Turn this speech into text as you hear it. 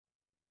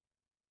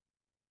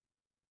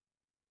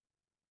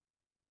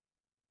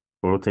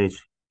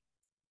voltage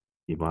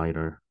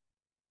divider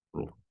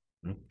rule.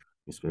 Right?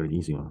 It's very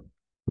easy one.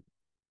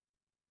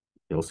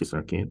 LC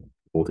circuit,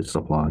 voltage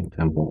supply,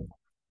 10 volt.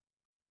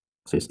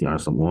 This is the R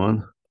sub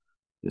 1.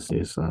 This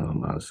is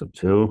R sub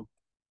 2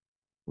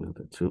 with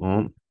the 2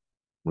 ohm,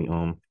 3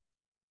 ohm,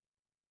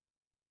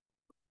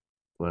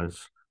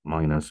 plus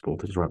minus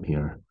voltage drop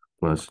here,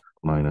 plus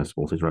minus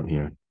voltage drop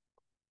here.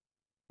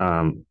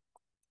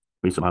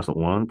 V sub R sub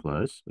 1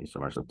 plus V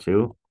sub R sub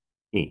 2.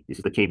 E. This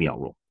is the KVL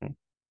rule. Okay?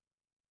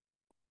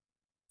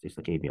 This is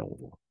the KVL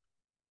rule.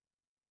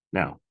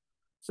 Now,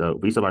 so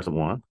V sub R sub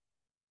 1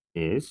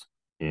 is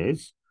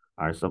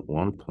R sub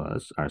 1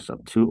 plus R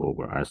sub 2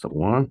 over R sub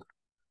 1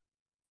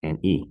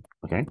 and E.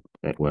 Okay,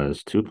 that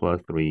was 2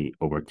 plus 3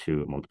 over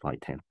 2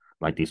 multiplied 10,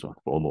 like this one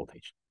for all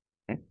voltage.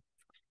 Okay,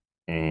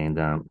 and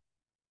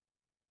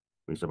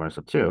V sub R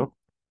sub 2,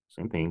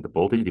 same thing, the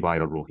voltage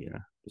divider rule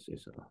here. This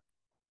is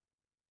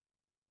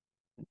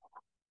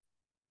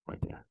right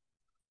there,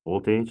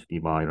 voltage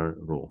divider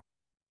rule.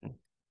 Okay,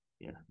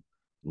 here.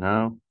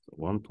 Now,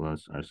 1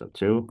 plus R sub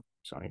 2,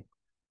 sorry,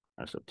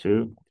 R sub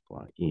 2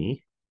 multiply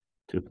E,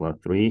 2 plus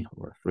 3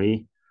 over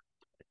 3,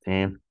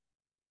 10,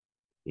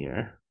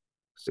 here,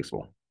 6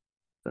 volt.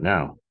 So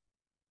now,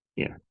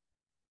 here,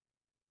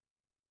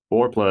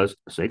 4 plus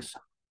 6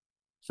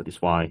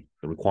 satisfy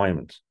the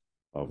requirements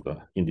of the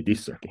in the DC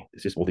circuit.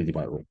 This is voltage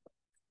divider rule.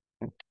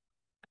 Okay.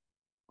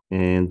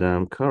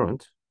 And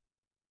current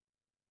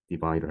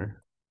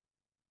divider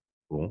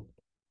rule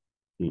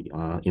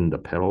in the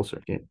parallel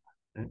circuit.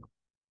 Okay.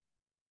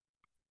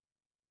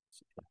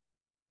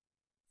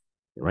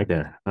 Right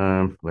there.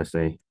 Let's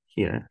say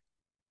here,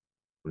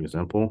 for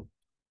example,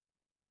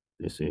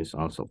 this is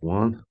R sub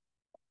 1.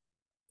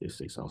 This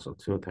is R sub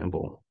 2, 10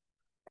 volt.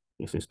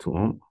 This is 2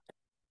 ohm.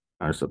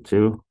 R sub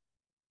 2,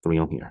 3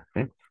 ohm here.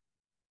 Okay.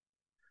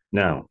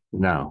 Now,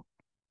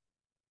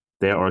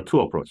 there are two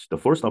approaches. The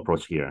first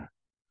approach here,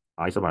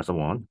 I sub R sub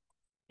 1,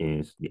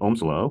 is the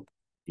Ohm's law,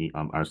 the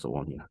R sub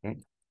 1 here. Okay.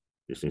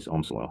 This is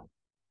Ohm's law.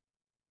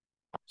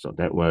 So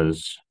that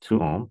was 2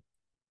 ohm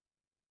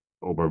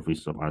over V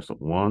sub R sub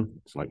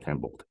 1. It's like 10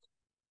 volt.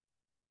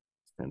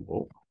 10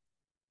 volt.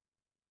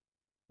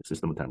 The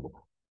system of 10 volt.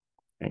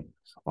 Okay.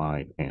 So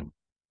 5 amp.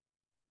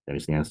 That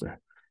is the answer.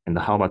 And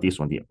how about this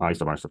one, the I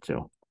sub R sub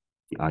 2?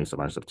 The I sub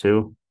R sub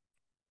 2.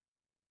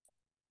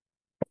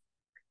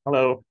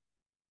 Hello.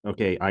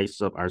 Okay, I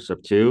sub R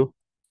sub 2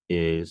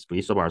 is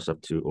V sub R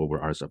sub 2 over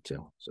R sub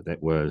 2. So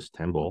that was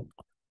 10 volt,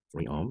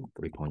 3 ohm,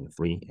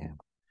 3.3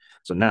 amp.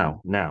 So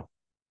now,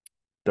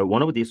 the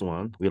one of this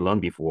one we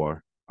learned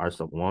before, R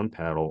sub 1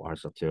 parallel R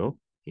sub 2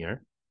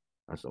 here.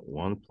 R sub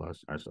 1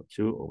 plus R sub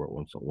 2 over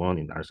 1 sub 1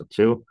 in R sub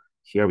 2.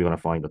 Here we want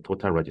to find the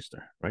total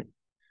resistor, right?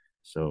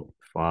 So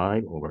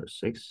 5 over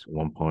 6,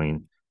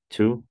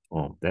 1.2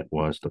 ohm. That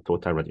was the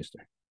total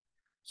resistor.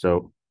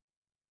 So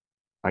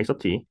I sub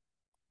t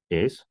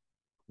is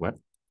what?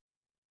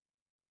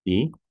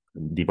 E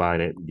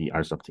divided the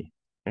R sub t.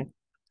 Okay.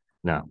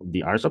 Now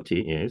the R sub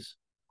t is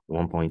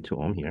 1.2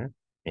 ohm here,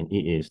 and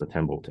E is the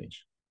 10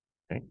 voltage.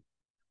 Okay.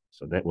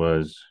 So that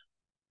was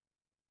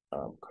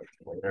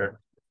calculator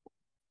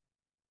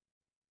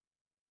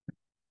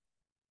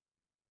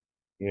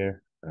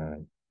here,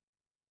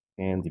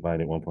 and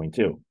divided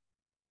 1.2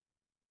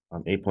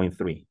 on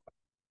 8.3.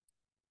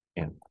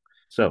 And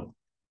so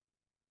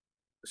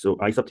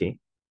I sub t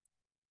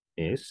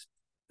is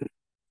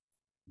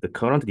the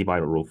current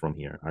divider rule from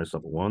here, R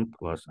sub 1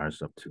 plus R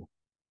sub 2.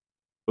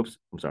 Oops,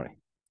 I'm sorry.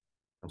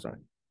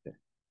 Okay.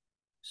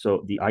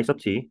 So the I sub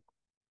t,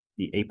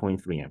 the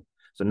 8.3 amp.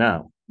 So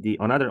now the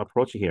another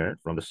approach here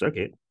from the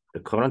circuit,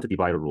 the current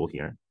divider rule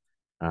here,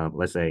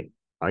 let's say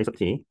I sub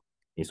t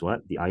is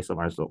what? The I sub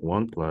R sub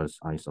 1 plus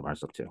I sub R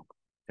sub 2.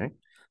 Okay.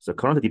 So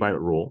current divider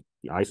rule,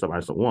 the I sub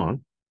R sub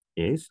 1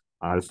 is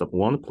R sub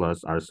 1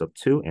 plus R sub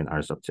 2 and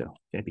R sub 2.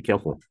 Okay, be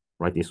careful.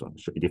 Write this one,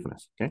 should be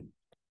difference. Okay.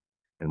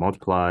 And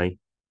multiply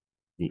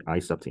the I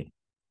sub t.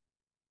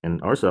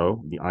 And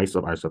also the I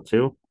sub R sub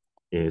 2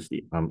 is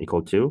the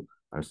equal to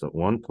R sub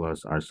 1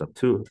 plus R sub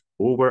 2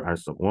 over R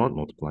sub 1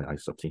 multiply I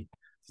sub t.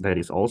 That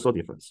is also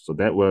difference. So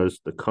that was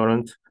the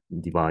current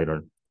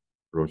divider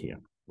rule here.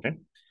 Okay.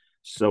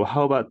 So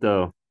how about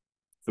the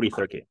three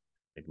circuit?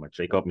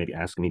 Jacob maybe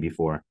asked me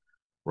before,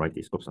 write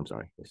this. Oops, I'm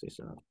sorry. This is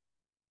a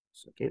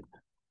circuit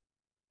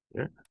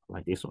here,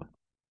 like this one.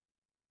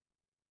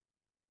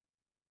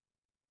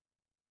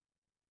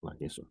 Like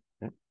this one.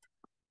 Okay.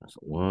 That's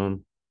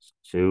 1,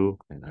 2,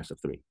 and R sub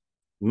 3.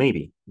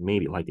 Maybe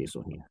like this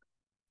one here.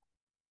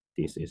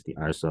 This is the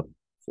R sub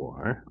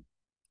 4, R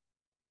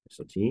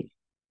sub T,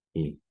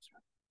 E.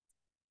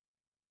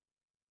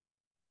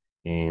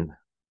 And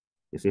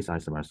this is I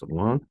sub R sub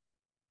 1.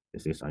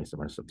 This is I sub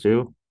R sub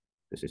 2.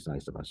 This is I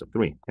sub R sub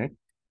 3. Okay.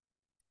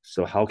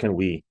 So how can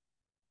we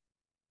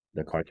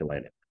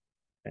calculate it?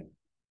 Okay.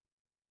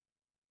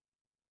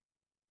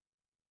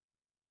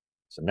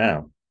 So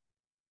now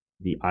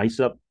the I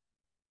sub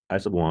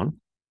 1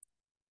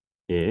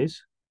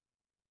 is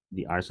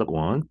the R sub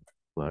 1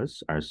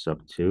 plus R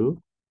sub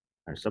 2,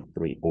 R sub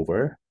 3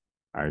 over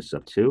R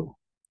sub 2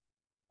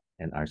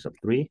 and R sub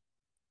 3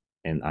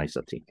 and I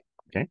sub t.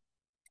 Okay.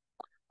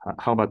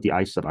 How about the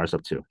I sub R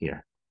sub 2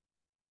 here?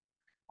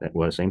 That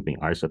was same thing.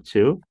 R sub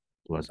 2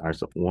 plus R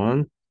sub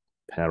 1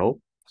 parallel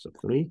sub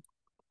 3,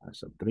 R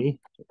sub 3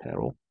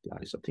 parallel the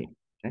I sub t.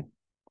 Okay.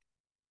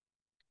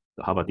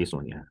 So how about this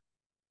one here?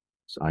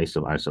 So I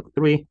sub R sub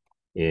 3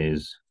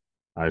 is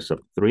R sub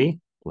 3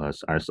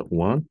 plus R sub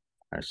 1,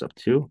 R sub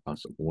 2, R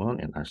sub 1,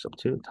 and R sub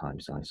 2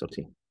 times I sub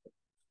t.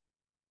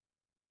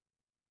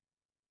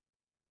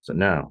 So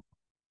now,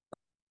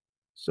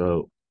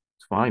 so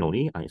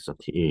finally, I sub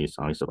t is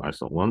I sub R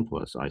sub 1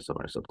 plus I sub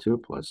R sub 2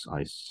 plus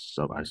I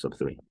sub R sub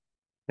 3.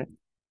 Okay.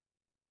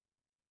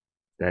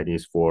 That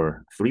is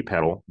for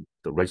 3-pedal,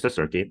 the register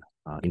circuit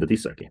in the D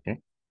circuit. Okay.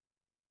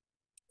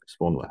 It's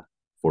formula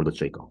for the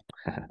Ch.07.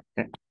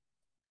 Okay.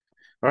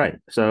 All right.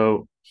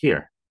 So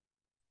here,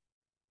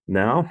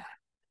 now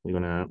we're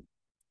going to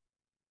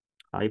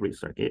hybrid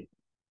circuit,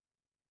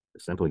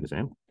 sample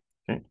exam.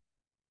 Okay.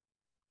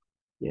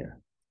 Yeah.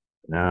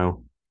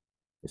 Now,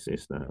 this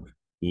is the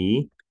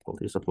E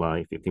voltage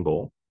supply, 15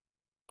 volt.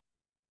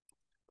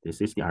 This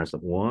is the R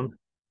sub 1.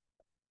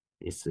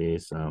 This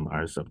is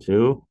R sub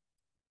 2.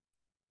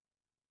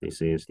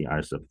 This is the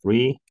R sub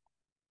 3.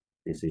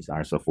 This is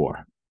R sub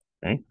 4.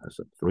 Okay, R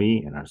sub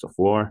 3 and R sub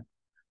 4.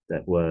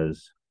 That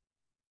was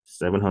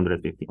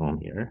 750 ohm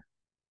here.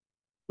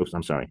 Oops,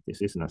 I'm sorry.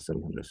 This is not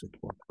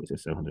 764. This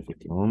is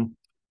 750 ohm.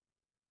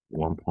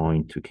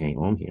 1.2K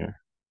ohm here.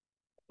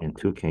 And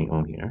 2K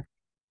ohm here.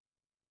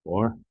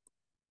 Or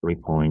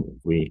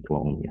 3.3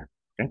 kilo ohm here.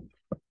 Okay,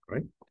 all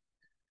right.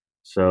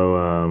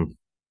 So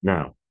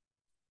now,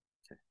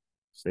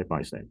 step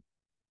by step.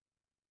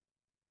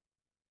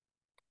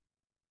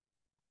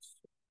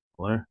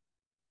 Where?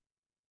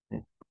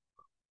 Okay.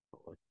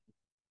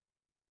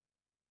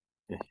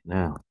 Okay.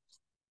 Now,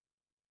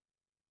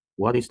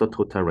 what is the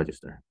total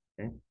register?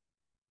 Okay,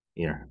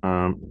 here.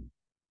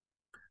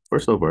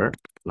 First over,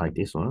 like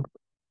this one,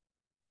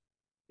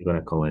 you're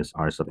gonna call this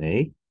R sub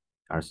A,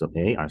 R sub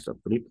A, R sub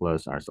 3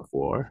 plus R sub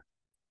 4.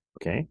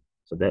 Okay,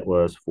 so that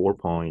was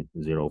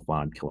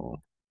 4.05 kilo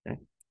ohm. Okay,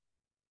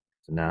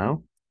 so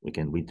now we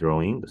can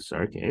redrawing the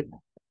circuit.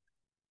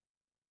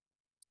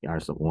 The R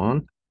sub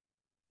 1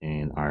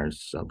 and R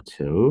sub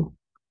 2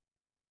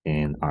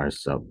 and R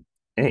sub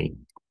A,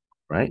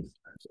 right?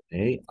 R sub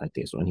A, like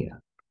this one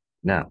here.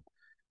 Now,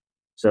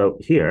 so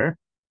here,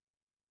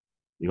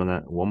 you're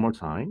gonna one more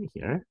time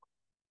here.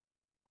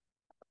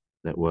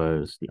 That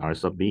was the R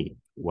sub B.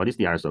 What is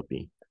the R sub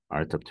B?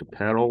 R sub 2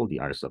 parallel the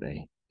R sub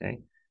A. Okay,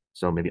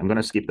 so maybe I'm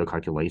gonna skip the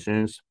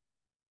calculations.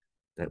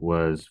 That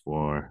was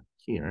for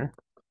here,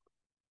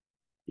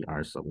 the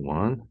R sub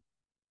 1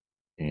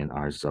 and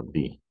R sub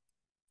B.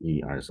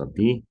 E R sub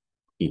B,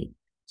 E.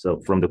 So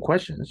from the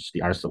questions,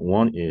 the R sub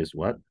 1 is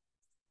what?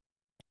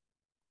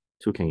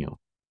 2K ohm.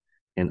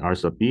 And R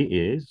sub B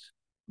is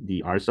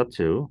the R sub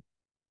 2,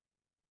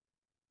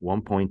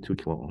 1.2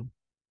 kilo ohm.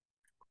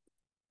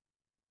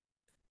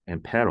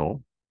 And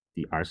parallel,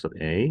 the R sub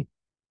A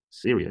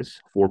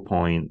series,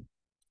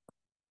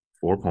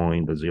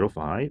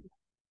 4.05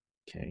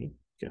 K.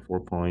 Okay,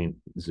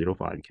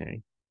 4.05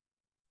 K.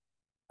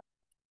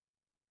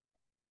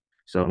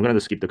 So I'm going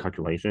to skip the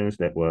calculations.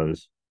 That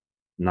was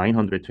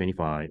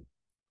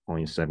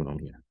 925.7 ohm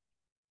here,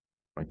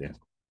 right there.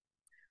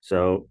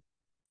 So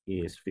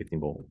is 15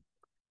 volt.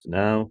 So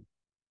now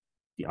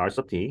the R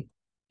sub T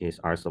is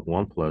R sub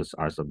 1 plus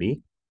R sub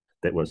B.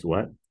 That was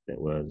what? That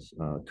was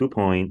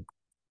 2.926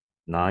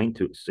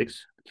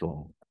 kilo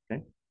ohm.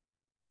 Okay,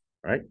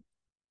 all right.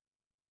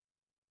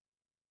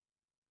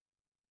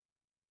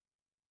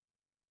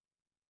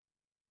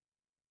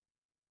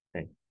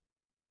 Okay.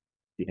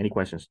 Any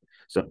questions?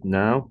 So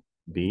now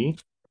the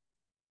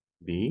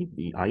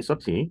I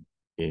sub T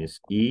is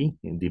E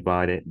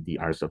divided the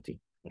R sub T.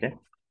 Okay.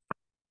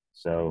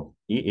 So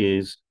E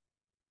is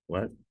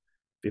what?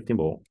 15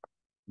 volt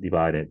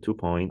divided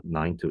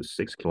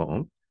 2.926 kilo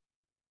ohm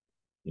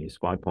is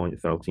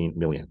 5.13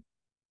 million.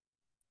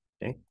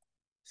 Okay.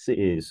 C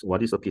is,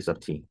 what is the P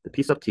sub T? The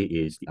P sub T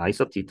is the I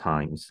sub T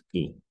times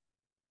E.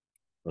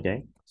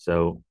 Okay.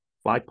 So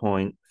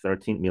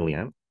 5.13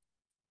 million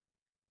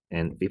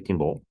and 15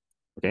 volt.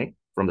 Okay.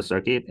 From the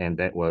circuit, and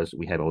that was,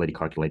 we had already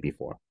calculated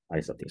before, I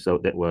sub T. So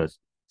that was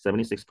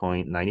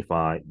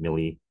 76.95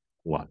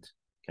 milliwatt.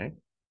 Okay.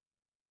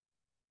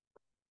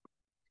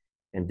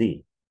 And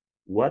D,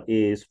 what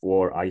is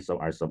for I sub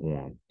R sub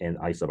 1 and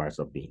I sub R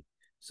sub B?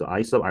 So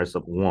I sub R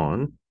sub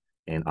 1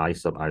 and I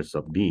sub R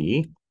sub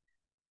B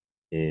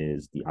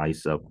is the I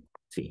sub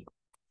T,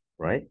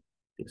 right?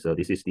 So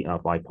this is the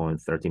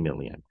 5.30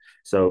 million.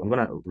 So I'm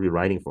going to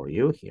rewriting for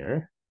you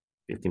here,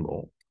 15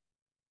 volt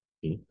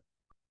E.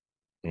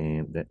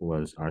 And that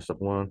was R sub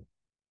 1.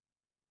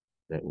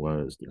 That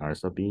was the R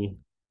sub B.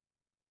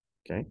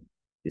 Okay.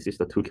 This is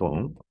the 2 kilo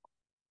ohm.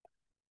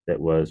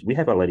 That was, we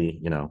have already,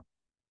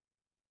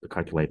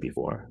 calculate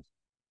before.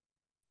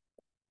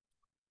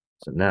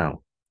 So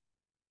now,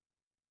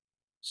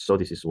 so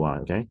this is why,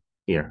 okay?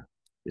 Here,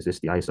 this is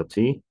the I sub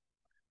T,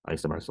 I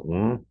sub R sub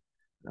 1,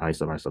 I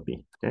sub R sub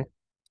B, okay?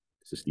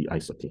 This is the I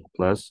sub T,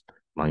 plus,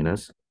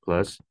 minus,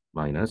 plus,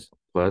 minus,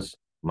 plus,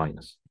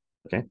 minus.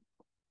 Okay.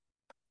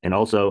 And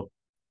also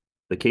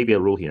the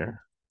KVL rule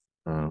here,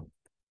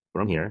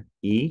 from here,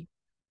 E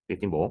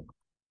 15 volt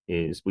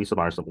is V sub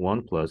R sub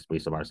 1 plus V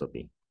sub R sub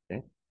B.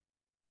 Okay.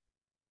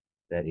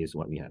 That is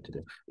what we have to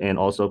do. And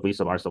also V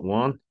sub R sub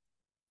 1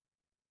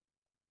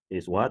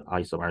 is what?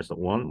 I sub R sub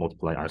 1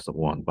 multiply R sub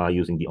 1 by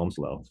using the Ohm's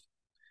law.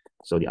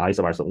 So the I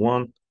sub R sub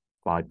 1,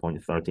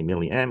 5.30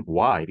 milliamp.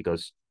 Why?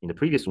 Because in the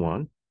previous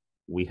one,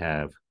 we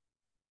have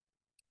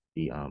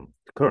the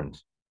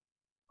current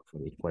for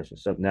the equation.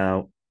 So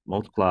now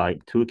multiply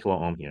 2 kilo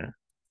ohm here.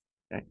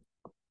 Okay.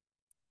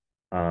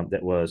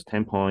 That was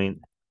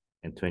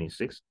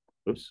 10.26.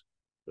 Oops,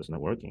 that's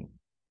not working.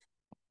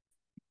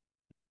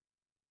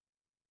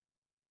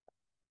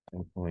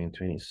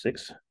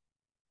 10.26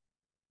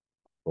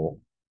 volt.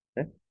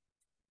 Okay.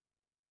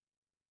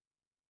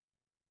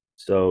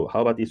 So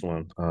how about this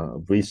one?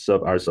 V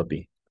sub R sub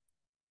B.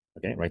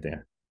 Okay, right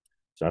there.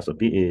 So R sub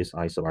B is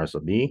I sub R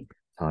sub B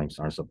times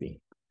R sub B.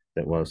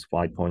 That was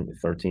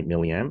 5.13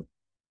 milliamp.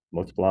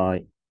 Multiply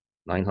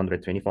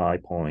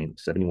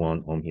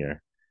 925.71 ohm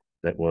here.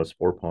 That was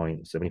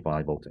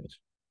 4.75 voltage.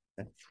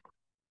 Okay.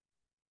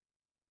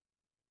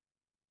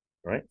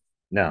 All right.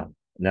 Now,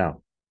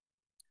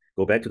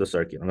 go back to the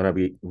circuit. I'm gonna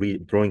be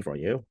redrawing for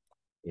you.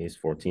 Is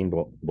 14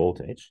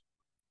 voltage.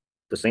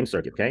 The same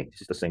circuit, okay?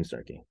 This is the same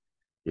circuit.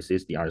 This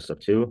is the R sub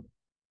 2.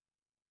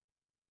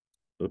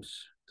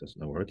 Oops, that's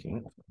not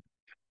working.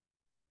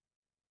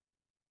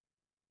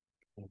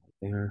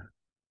 There.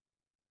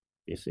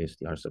 This is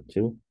the R sub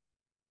 2.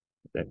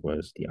 That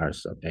was the R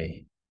sub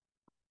A.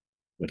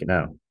 Okay,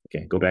 now,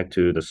 okay, go back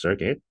to the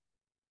circuit.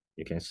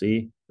 You can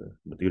see,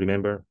 do you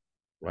remember?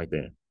 Right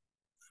there.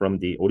 From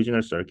the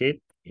original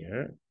circuit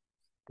here,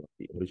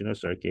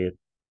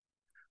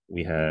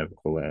 we have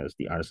called as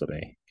the R sub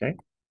A, okay?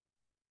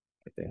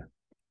 Right there.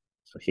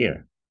 So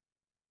here.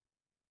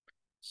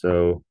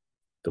 So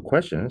the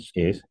questions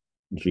is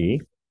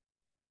G,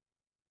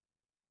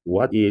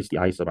 what is the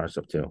I sub R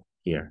sub 2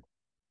 here?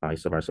 I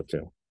sub R sub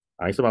 2.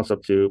 I sub R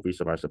sub 2, V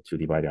sub R sub 2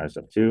 divided R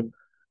sub 2.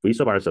 V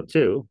sub R sub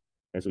 2,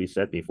 as we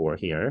said before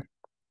here,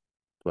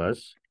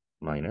 plus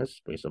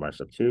minus V sub R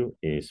sub 2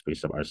 is V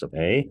sub R sub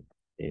A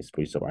is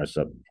V sub R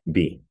sub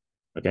B.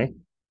 Okay?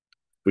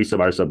 V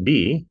sub R sub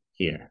B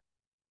here,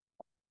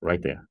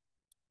 right there.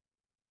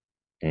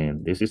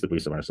 And this is the V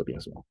sub R sub B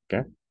as well.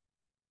 Okay?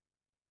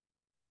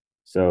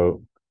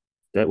 So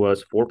that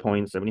was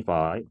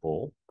 4.75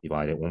 volt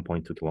divided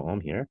 1.2 kilo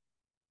ohm here,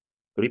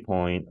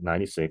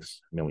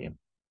 3.96 million.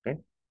 Okay?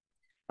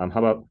 How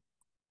about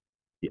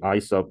the I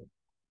sub,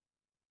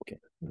 okay,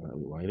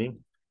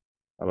 writing.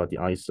 How about the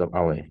I sub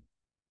LA?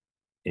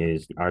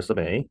 Is the R sub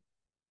A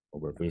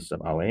over V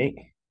sub LA,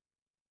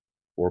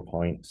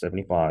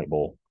 4.75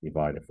 volt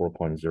divided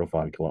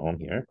 4.05 kilo ohm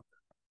here,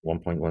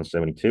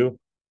 1.172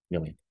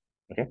 million.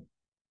 Okay.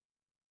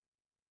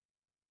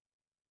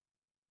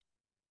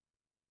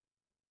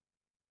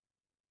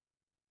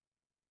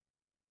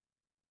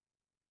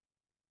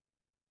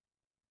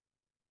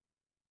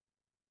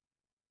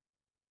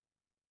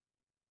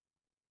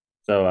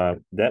 So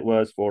that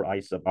was for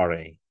I sub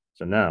RA.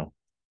 So now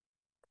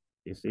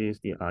this is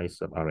the I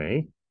sub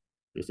RA.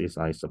 This is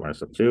I sub R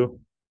sub 2.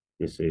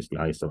 This is the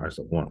I sub R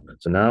sub 1.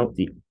 So now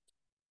the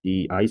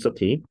I sub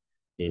T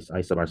is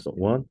I sub R sub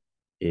 1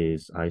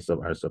 is I sub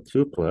R sub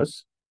 2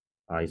 plus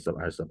I sub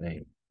R sub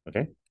A.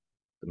 Okay?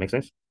 That makes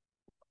sense?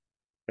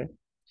 Okay.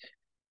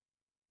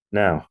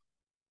 Now,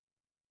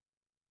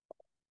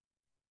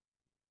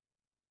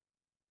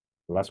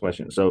 last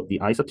question. So the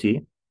I sub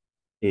T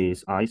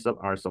is I sub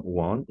R sub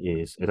 1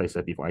 is, as I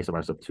said before, I sub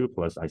R sub 2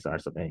 plus I sub R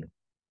sub A.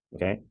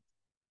 Okay?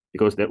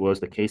 Because that was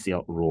the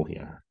KCL rule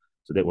here.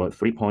 So that was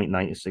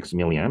 3.96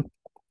 milliamp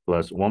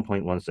plus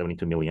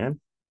 1.172 milliamp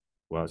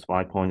was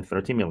 5.30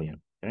 milliamp.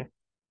 Okay?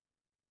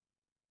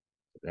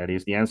 That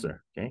is the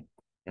answer. Okay?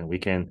 And we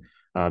can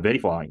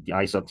verify the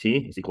I sub T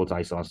is equal to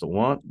I sub R sub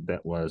 1.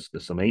 That was the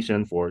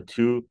summation for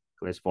 2.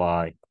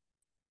 Classify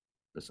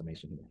the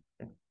summation here.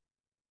 Okay?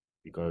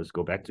 Because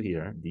go back to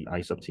here, the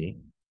I sub T,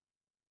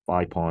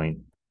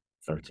 5.13.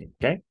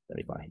 Okay?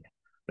 Verify here.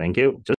 Thank you.